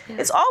space? Yeah.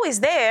 It's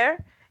always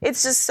there.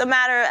 It's just a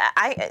matter.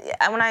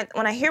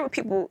 When I hear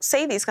people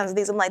say these kinds of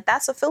things, I'm like,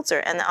 that's a filter,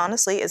 and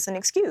honestly, it's an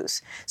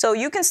excuse. So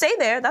you can stay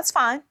there. That's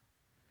fine,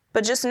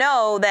 but just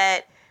know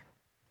that,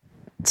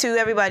 to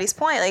everybody's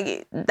point,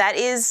 like, that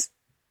is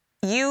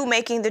you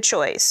making the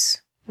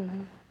choice.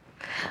 Mm-hmm.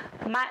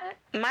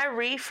 My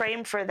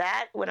reframe for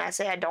that, when I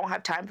say I don't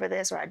have time for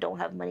this or I don't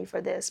have money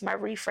for this, my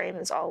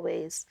reframe is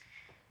always,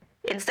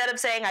 instead of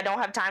saying I don't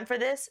have time for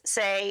this,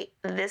 say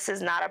this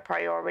is not a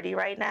priority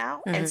right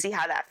now, and see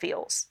how that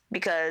feels.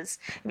 Because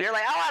if you're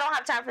like, oh, I don't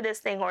have time for this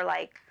thing, or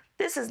like,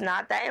 this is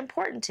not that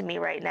important to me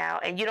right now,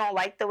 and you don't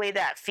like the way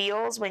that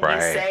feels when you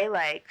say,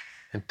 like,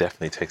 it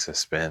definitely takes a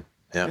spin.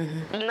 Yeah.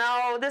 Mm-hmm.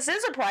 No, this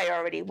is a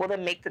priority. Well,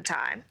 then make the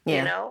time,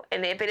 you know?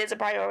 And if it is a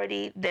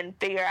priority, then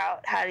figure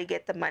out how to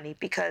get the money,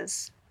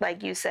 because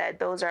like you said,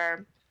 those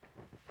are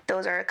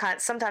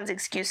sometimes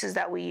excuses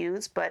that we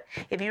use, but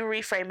if you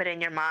reframe it in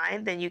your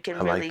mind, then you can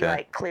really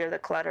like clear the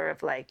clutter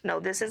of like,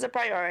 no, this is a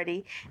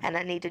priority and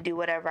I need to do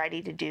whatever I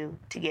need to do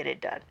to get it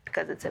done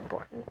because it's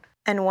important.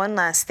 And one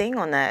last thing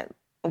on that.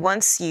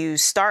 Once you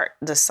start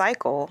the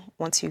cycle,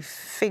 once you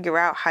figure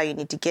out how you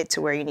need to get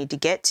to where you need to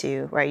get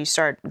to, right? You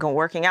start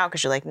working out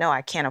because you're like, no,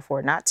 I can't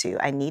afford not to.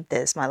 I need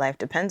this. My life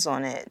depends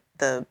on it.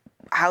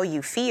 How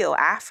you feel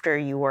after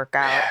you work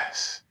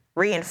out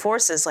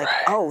reinforces like,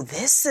 oh,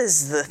 this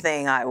is the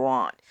thing I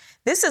want.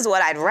 This is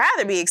what I'd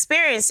rather be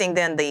experiencing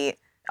than the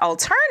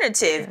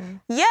alternative. Mm-hmm.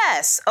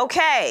 Yes.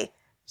 Okay.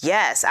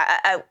 Yes,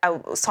 I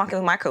was talking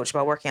with my coach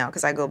about working out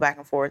because I go back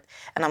and forth,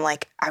 and I'm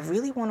like, I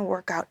really want to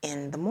work out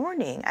in the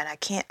morning, and I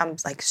can't. I'm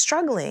like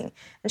struggling,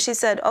 and she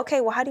said,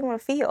 okay, well, how do you want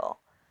to feel?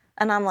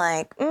 And I'm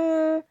like,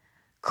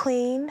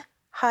 clean,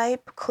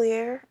 hype,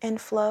 clear,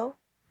 and flow.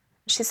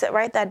 She said,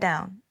 write that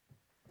down.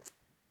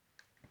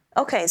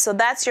 Okay, so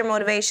that's your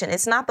motivation.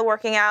 It's not the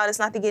working out. It's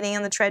not the getting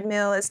on the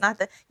treadmill. It's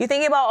not you're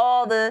thinking about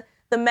all the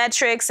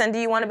metrics and do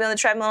you want to be on the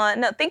treadmill?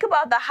 No, think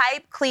about the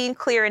hype, clean,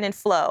 clearing, and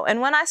flow.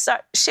 And when I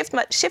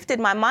shifted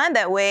my mind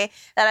that way,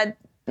 that I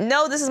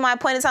know this is my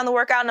appointed time to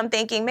work out, and I'm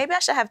thinking maybe I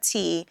should have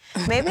tea.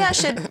 Maybe I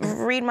should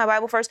read my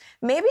Bible first.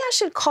 Maybe I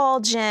should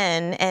call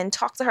Jen and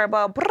talk to her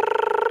about.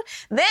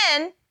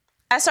 Then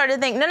I started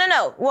to think,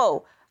 no,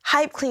 whoa,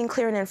 hype, clean,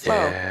 clearing, and flow.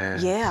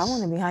 Yes. Yeah, I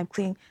want to be hype,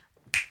 clean.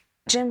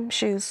 Gym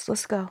shoes,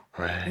 let's go.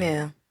 Right.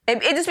 Yeah.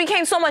 It just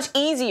became so much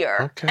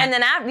easier. Okay. And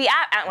then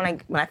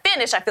when I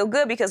finish, I feel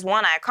good because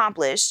one, I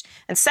accomplished,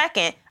 and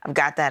second, I've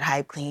got that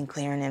hype, clean,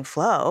 clearing, and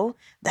flow.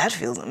 That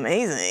feels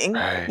amazing.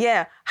 Right.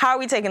 Yeah. How are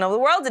we taking over the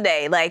world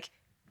today? Like,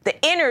 the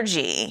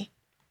energy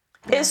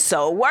is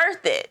so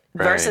worth it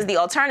versus the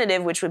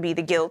alternative, which would be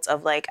the guilt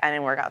of like, I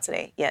didn't work out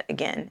today yet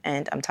again,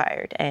 and I'm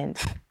tired, and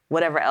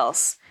whatever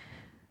else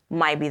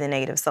might be the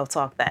negative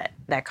self-talk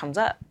that comes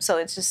up. So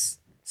it's just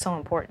so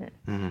important.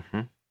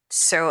 Mm-hmm.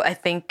 So I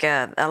think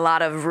a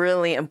lot of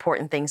really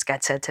important things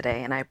got said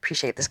today, and I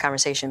appreciate this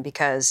conversation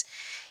because,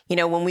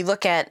 when we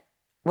look at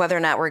whether or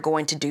not we're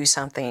going to do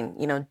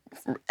something,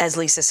 as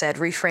Lisa said,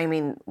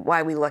 reframing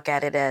why we look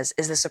at it as,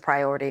 is this a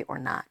priority or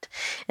not?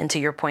 And to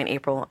your point,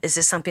 April, is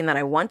this something that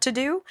I want to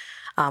do?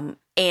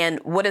 And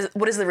what is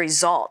the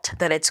result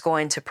that it's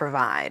going to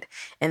provide?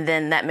 And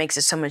then that makes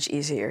it so much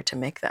easier to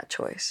make that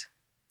choice.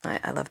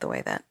 I love the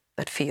way that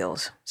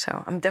feels.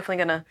 So I'm definitely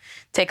going to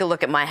take a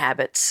look at my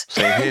habits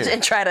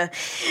and try to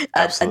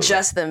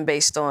adjust them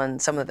based on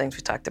some of the things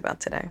we talked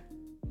about today.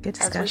 Good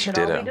discussion. As we should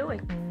all be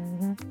doing.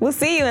 Mm-hmm. We'll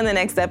see you in the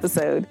next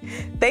episode.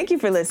 Thank you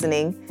for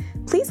listening.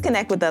 Please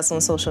connect with us on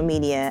social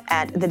media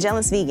at The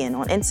Jealous Vegan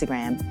on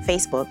Instagram,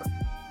 Facebook,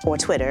 or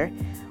Twitter,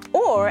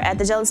 or at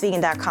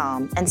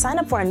thejealousvegan.com, and sign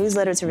up for our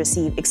newsletter to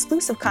receive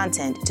exclusive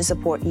content to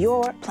support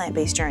your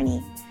plant-based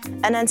journey.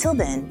 And until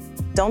then,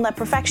 don't let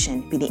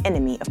perfection be the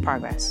enemy of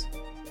progress.